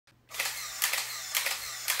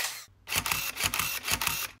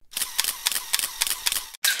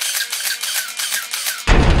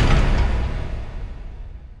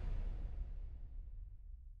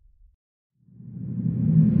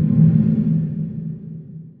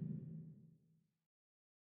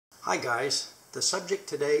Hi guys, the subject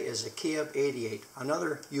today is a Kiev 88,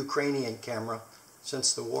 another Ukrainian camera.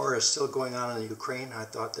 Since the war is still going on in the Ukraine, I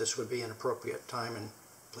thought this would be an appropriate time and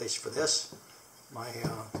place for this. My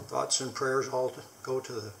thoughts and prayers all go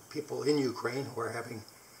to the people in Ukraine who are having,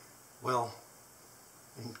 well,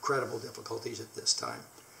 incredible difficulties at this time.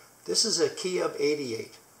 This is a Kiev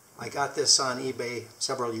 88. I got this on eBay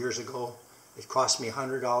several years ago. It cost me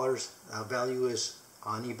 $100. Value is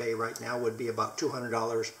on eBay right now would be about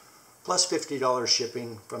 $200 plus $50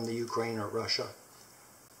 shipping from the Ukraine or Russia.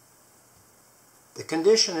 The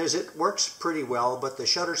condition is it works pretty well, but the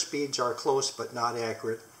shutter speeds are close but not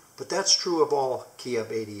accurate. But that's true of all Kiev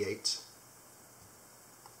 88s.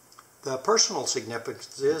 The personal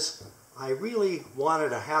significance is I really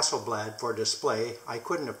wanted a Hasselblad for display. I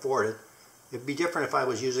couldn't afford it. It'd be different if I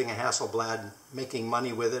was using a Hasselblad, making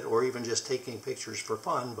money with it, or even just taking pictures for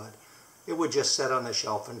fun, but it would just sit on the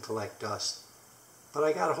shelf and collect dust. But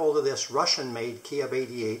I got a hold of this Russian-made Kiev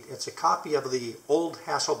 88. It's a copy of the old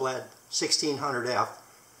Hasselblad 1600F,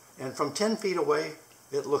 and from 10 feet away,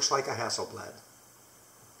 it looks like a Hasselblad.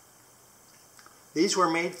 These were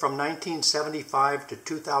made from 1975 to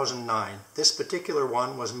 2009. This particular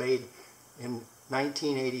one was made in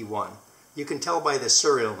 1981. You can tell by the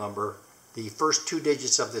serial number. The first two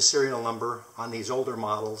digits of the serial number on these older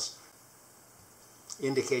models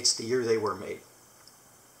indicates the year they were made.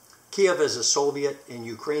 Kiev is a Soviet and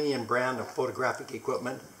Ukrainian brand of photographic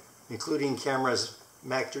equipment, including cameras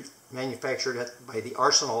manufactured by the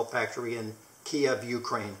Arsenal factory in Kiev,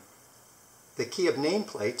 Ukraine. The Kiev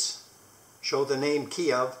nameplates show the name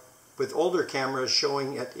Kiev, with older cameras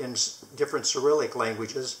showing it in different Cyrillic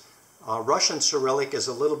languages. Russian Cyrillic is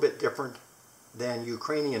a little bit different than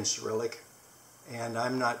Ukrainian Cyrillic, and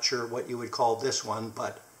I'm not sure what you would call this one,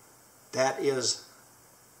 but that is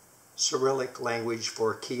Cyrillic language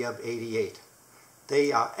for Kiev 88.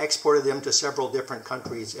 They exported them to several different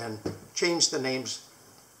countries and changed the names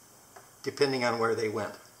depending on where they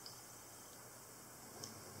went.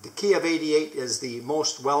 The Kiev 88 is the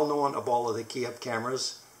most well-known of all of the Kiev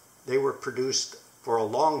cameras. They were produced for a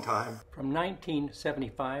long time, from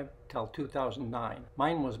 1975 till 2009.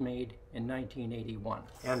 Mine was made in 1981.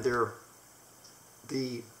 And they're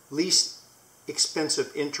the least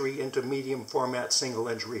expensive entry into medium format single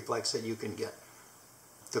lens reflex that you can get.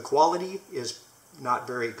 The quality is not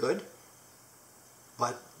very good,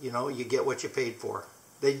 but you know, you get what you paid for.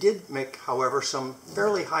 They did make, however, some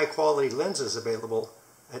fairly high quality lenses available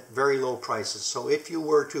at very low prices. So if you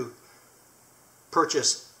were to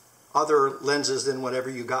purchase other lenses than whatever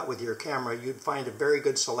you got with your camera, you'd find a very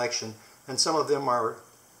good selection, and some of them are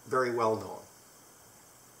very well known.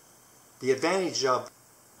 The advantage of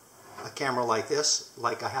a camera like this,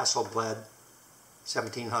 like a Hasselblad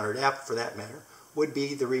 1700F for that matter, would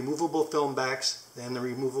be the removable film backs and the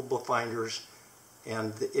removable finders,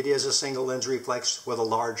 and it is a single lens reflex with a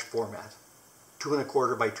large format,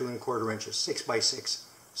 2¼ by 2¼ inches, 6 by 6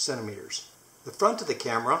 centimeters. The front of the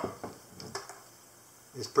camera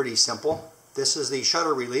is pretty simple. This is the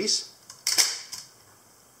shutter release,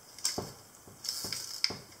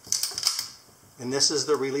 and this is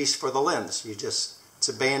the release for the lens. It's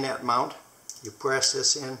a bayonet mount. You press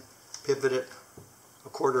this in, pivot it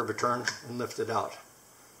 1/4 of a turn, and lift it out.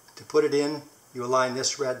 To put it in, you align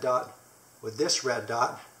this red dot with this red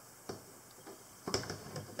dot,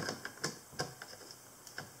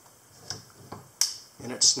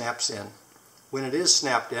 and it snaps in. When it is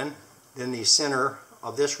snapped in, then the center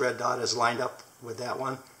of this red dot is lined up with that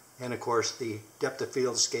one, and of course the depth of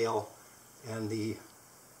field scale and the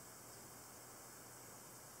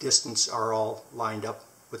distance are all lined up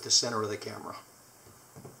with the center of the camera.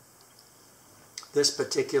 This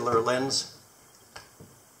particular lens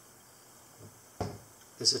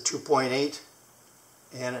is a 2.8,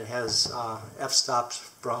 and it has f-stops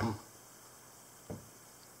from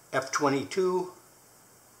f22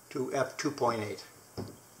 to f2.8.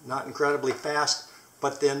 Not incredibly fast,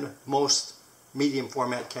 but then most medium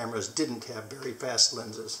format cameras didn't have very fast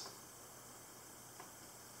lenses.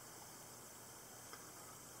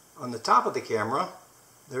 On the top of the camera,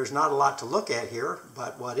 there's not a lot to look at here,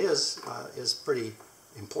 but what is pretty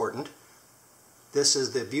important. This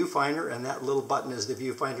is the viewfinder, and that little button is the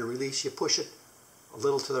viewfinder release. You push it a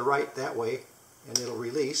little to the right that way, and it'll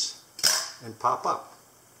release and pop up.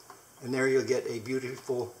 And there you'll get a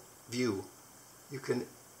beautiful view. You can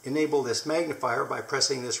enable this magnifier by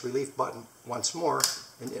pressing this relief button once more,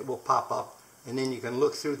 and it will pop up. And then you can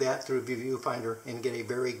look through that through the viewfinder and get a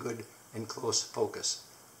very good and close focus.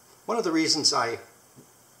 One of the reasons I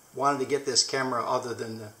wanted to get this camera, other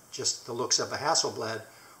than just the looks of a Hasselblad,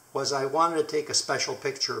 was I wanted to take a special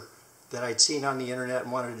picture that I'd seen on the internet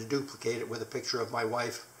and wanted to duplicate it with a picture of my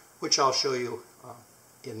wife, which I'll show you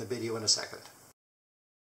in the video in a second.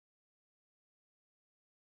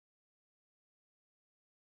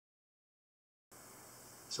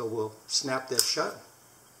 So we'll snap this shut,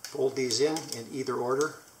 fold these in either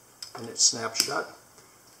order, and it snaps shut.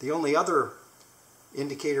 The only other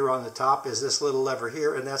indicator on the top is this little lever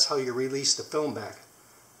here, and that's how you release the film back.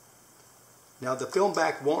 Now the film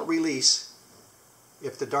back won't release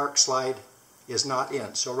if the dark slide is not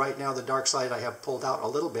in. So right now the dark slide I have pulled out a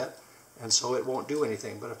little bit, and so it won't do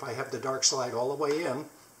anything. But if I have the dark slide all the way in,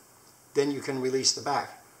 then you can release the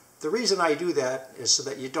back. The reason I do that is so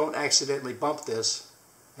that you don't accidentally bump this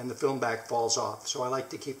and the film back falls off. So I like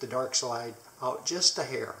to keep the dark slide out just a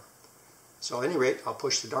hair. So at any rate, I'll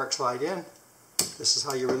push the dark slide in. This is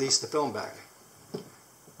how you release the film back.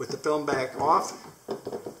 With the film back off,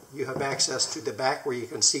 you have access to the back where you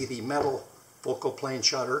can see the metal focal plane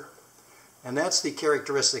shutter. And that's the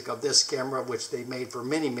characteristic of this camera, which they made for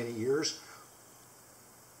many, many years.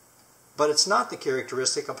 But it's not the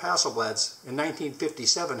characteristic of Hasselblad's. In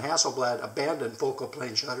 1957, Hasselblad abandoned focal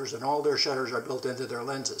plane shutters, and all their shutters are built into their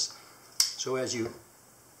lenses. So as you,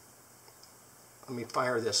 let me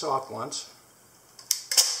fire this off once,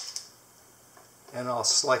 and I'll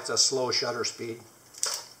select a slow shutter speed.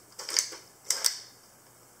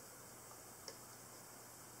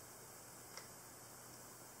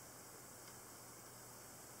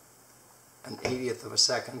 An 1/80th of a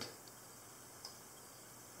second.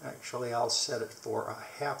 Actually, I'll set it for a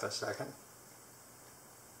 1/2 a second.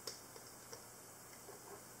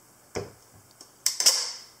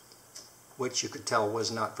 Which you could tell was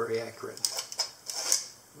not very accurate.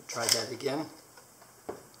 We'll try that again.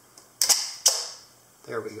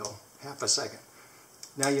 There we go, 1/2 a second.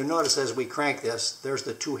 Now you notice as we crank this, there's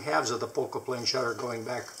the two halves of the focal plane shutter going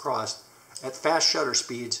back across. At fast shutter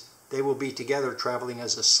speeds, they will be together traveling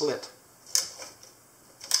as a slit.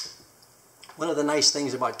 One of the nice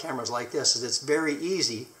things about cameras like this is it's very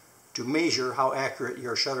easy to measure how accurate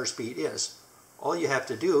your shutter speed is. All you have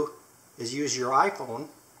to do is use your iPhone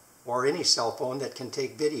or any cell phone that can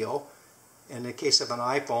take video. In the case of an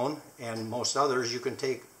iPhone and most others, you can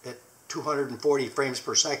take at 240 frames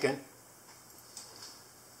per second.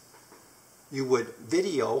 You would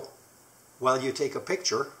video while you take a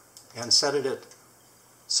picture and set it at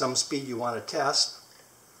some speed you want to test,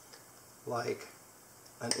 like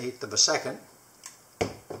an 1/8 of a second.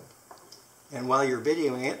 And while you're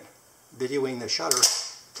videoing it, videoing the shutter,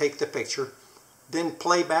 take the picture, then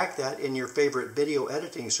play back that in your favorite video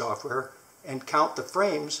editing software and count the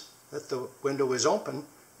frames that the window is open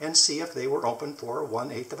and see if they were open for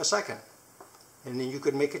 1/8 of a second. And then you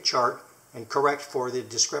could make a chart and correct for the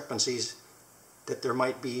discrepancies that there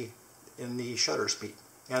might be in the shutter speed.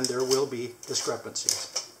 And there will be discrepancies.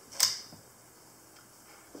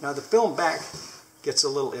 Now the film back gets a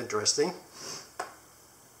little interesting.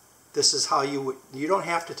 This is how you don't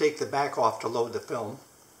have to take the back off to load the film.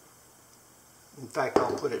 In fact,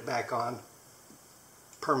 I'll put it back on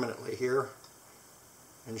permanently here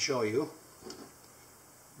and show you.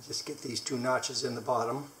 Just get these two notches in the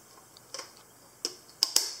bottom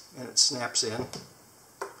and it snaps in.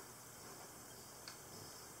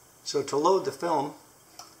 So to load the film,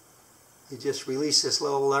 you just release this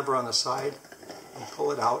little lever on the side and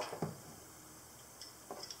pull it out.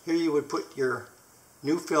 Here you would put your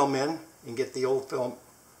new film in and get the old film,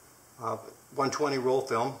 120 roll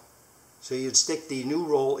film. So you'd stick the new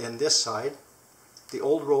roll in this side. The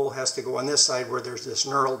old roll has to go on this side where there's this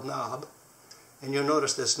knurled knob. And you'll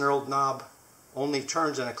notice this knurled knob only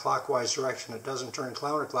turns in a clockwise direction. It doesn't turn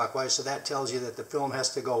counterclockwise, so that tells you that the film has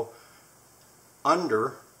to go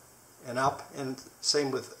under and up. And same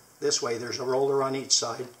with this way. There's a roller on each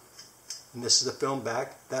side. And this is the film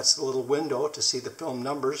back. That's the little window to see the film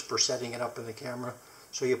numbers for setting it up in the camera.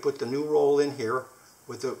 So you put the new roll in here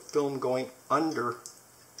with the film going under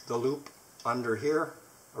the loop, under here,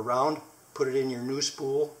 around, put it in your new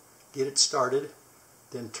spool, get it started,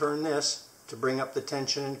 then turn this to bring up the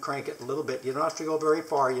tension and crank it a little bit. You don't have to go very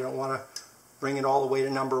far. You don't want to bring it all the way to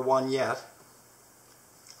number 1 yet.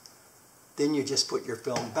 Then you just put your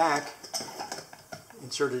film back,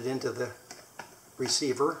 insert it into the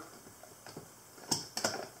receiver,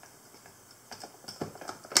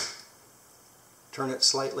 turn it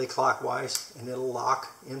slightly clockwise and it'll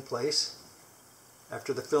lock in place.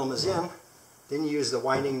 After the film is in, then you use the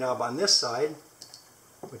winding knob on this side,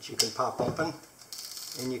 which you can pop open,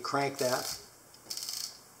 and you crank that.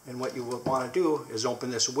 And what you will want to do is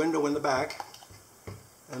open this window in the back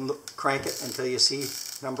and crank it until you see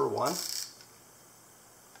number 1.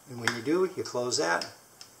 And when you do, you close that,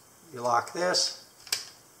 you lock this,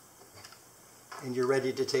 and you're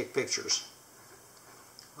ready to take pictures.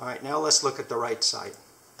 Alright, now let's look at the right side.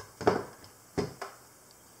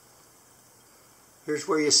 Here's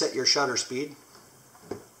where you set your shutter speed.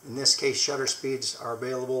 In this case, shutter speeds are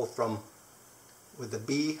available from with the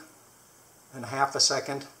B and half a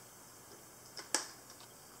second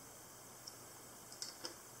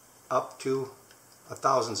up to a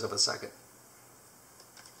thousandth of a second.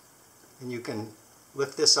 And you can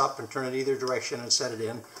lift this up and turn it either direction and set it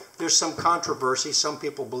in. There's some controversy. Some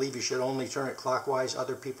people believe you should only turn it clockwise.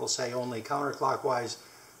 Other people say only counterclockwise.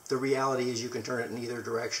 The reality is you can turn it in either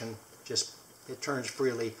direction. Just it turns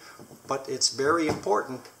freely. But it's very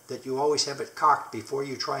important that you always have it cocked before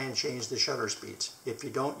you try and change the shutter speeds. If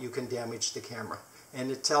you don't, you can damage the camera.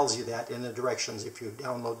 And it tells you that in the directions if you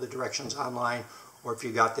download the directions online or if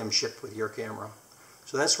you got them shipped with your camera.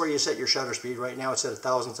 So that's where you set your shutter speed. Right now it's at a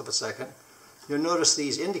thousandth of a second. You'll notice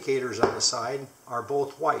these indicators on the side are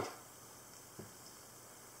both white.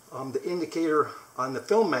 The indicator on the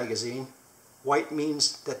film magazine, white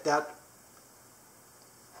means that that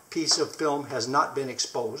piece of film has not been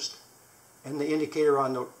exposed. And the indicator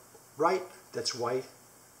on the right that's white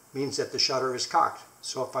means that the shutter is cocked.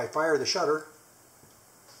 So if I fire the shutter,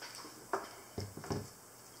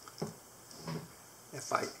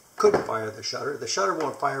 if I could fire the shutter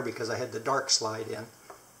won't fire because I had the dark slide in.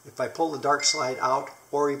 If I pull the dark slide out,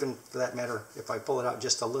 or even for that matter, if I pull it out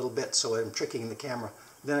just a little bit so I'm tricking the camera,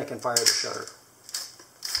 then I can fire the shutter.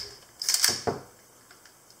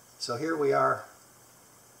 So here we are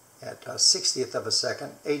at 60th of a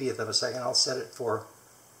second, 80th of a second. I'll set it for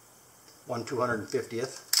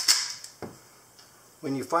 1/250th.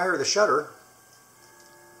 When you fire the shutter,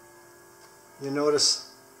 you notice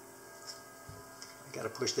I got to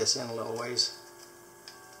push this in a little ways.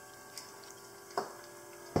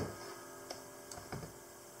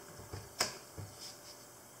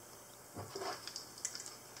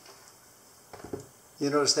 You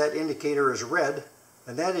notice that indicator is red,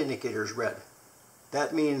 and that indicator is red.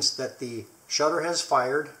 That means that the shutter has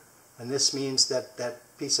fired, and this means that that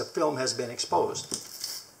piece of film has been exposed.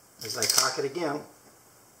 As I cock it again,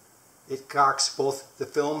 it cocks both the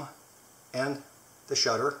film and the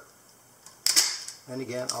shutter. And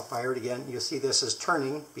again, I'll fire it again. You'll see this is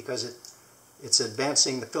turning because it's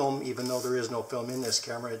advancing the film even though there is no film in this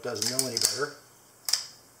camera. It doesn't know any better.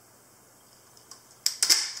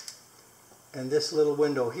 And this little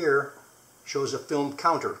window here shows a film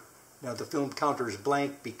counter. Now the film counter is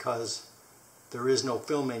blank because there is no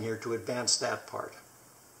film in here to advance that part.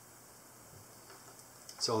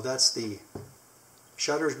 So that's the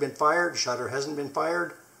shutter's been fired, shutter hasn't been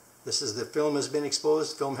fired. This is the film has been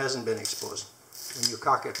exposed, film hasn't been exposed. When you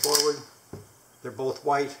cock it forward, they're both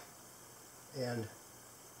white, and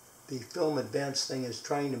the film advance thing is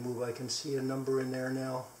trying to move. I can see a number in there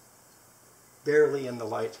now, barely in the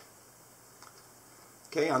light.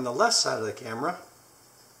 Okay, on the left side of the camera,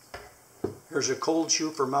 here's a cold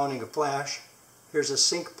shoe for mounting a flash. Here's a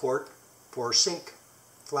sync port for sync,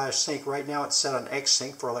 flash sync. Right now it's set on X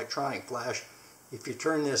sync for electronic flash. If you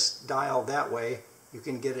turn this dial that way, you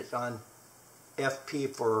can get it on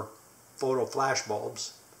FP for photo flash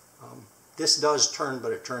bulbs. This does turn,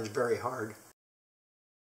 but it turns very hard.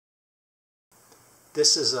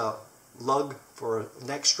 This is a lug for a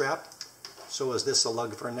neck strap. So is this a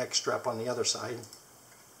lug for a neck strap on the other side.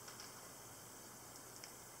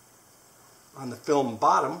 On the film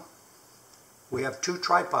bottom, we have two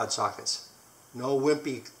tripod sockets. No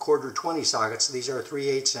wimpy 1/4-20 sockets. These are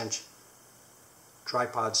 3/8"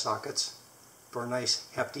 tripod sockets for a nice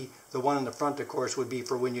hefty. The one in the front, of course, would be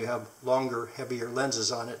for when you have longer, heavier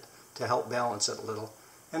lenses on it to help balance it a little.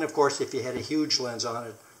 And of course, if you had a huge lens on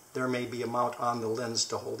it, there may be a mount on the lens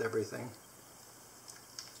to hold everything.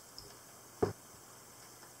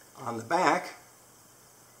 On the back,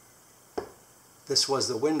 this was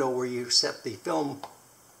the window where you set the film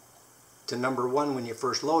to #1 when you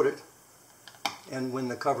first load it. And when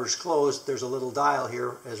the cover's closed, there's a little dial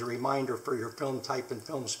here as a reminder for your film type and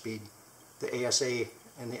film speed, the ASA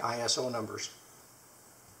and the ISO numbers.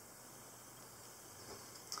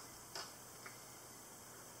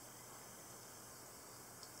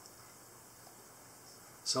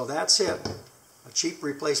 So that's it. A cheap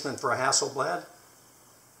replacement for a Hasselblad.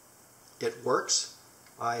 It works.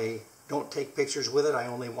 I don't take pictures with it. I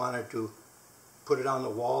only wanted to put it on the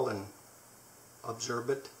wall and observe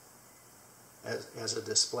it as a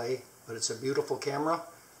display. But it's a beautiful camera.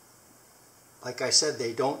 Like I said,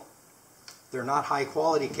 they're not high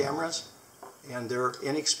quality cameras, and they're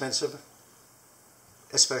inexpensive,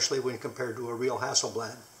 especially when compared to a real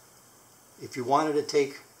Hasselblad. If you wanted to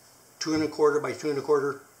take 2¼ by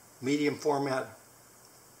 2¼ medium format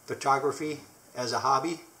photography as a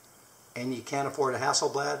hobby and you can't afford a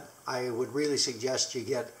Hasselblad, I would really suggest you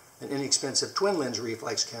get an inexpensive twin lens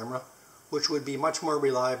reflex camera, which would be much more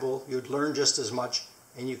reliable, you'd learn just as much,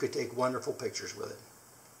 and you could take wonderful pictures with it.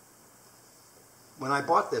 When I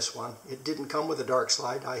bought this one, it didn't come with a dark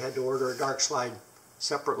slide. I had to order a dark slide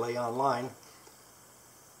separately online.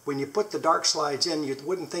 When you put the dark slides in, you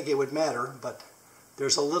wouldn't think it would matter, but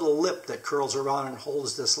there's a little lip that curls around and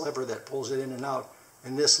holds this lever that pulls it in and out,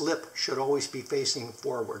 and this lip should always be facing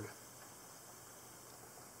forward.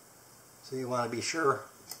 So you want to be sure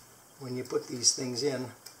when you put these things in,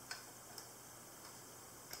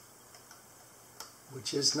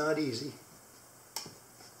 which is not easy,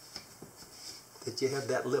 that you have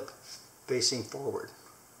that lip facing forward.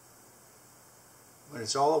 When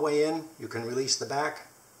it's all the way in, you can release the back.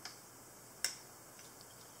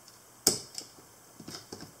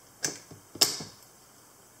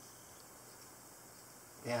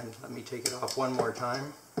 And let me take it off one more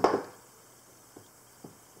time.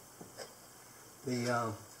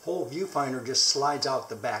 The whole viewfinder just slides out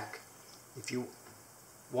the back. If you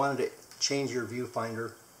wanted to change your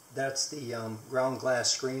viewfinder, that's the ground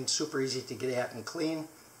glass screen, super easy to get at and clean.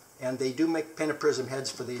 And they do make pentaprism heads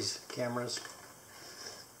for these cameras.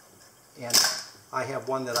 And I have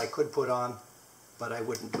one that I could put on, but I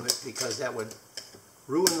wouldn't do it because that would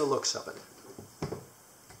ruin the looks of it.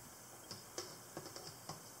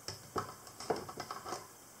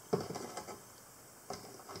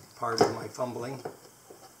 Pardon my fumbling,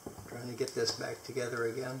 trying to get this back together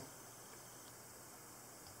again.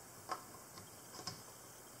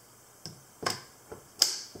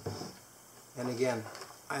 And again,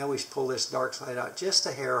 I always pull this dark slide out just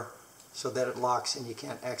a hair so that it locks and you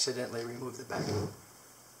can't accidentally remove the back.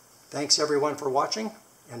 Thanks everyone for watching,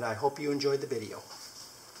 and I hope you enjoyed the video.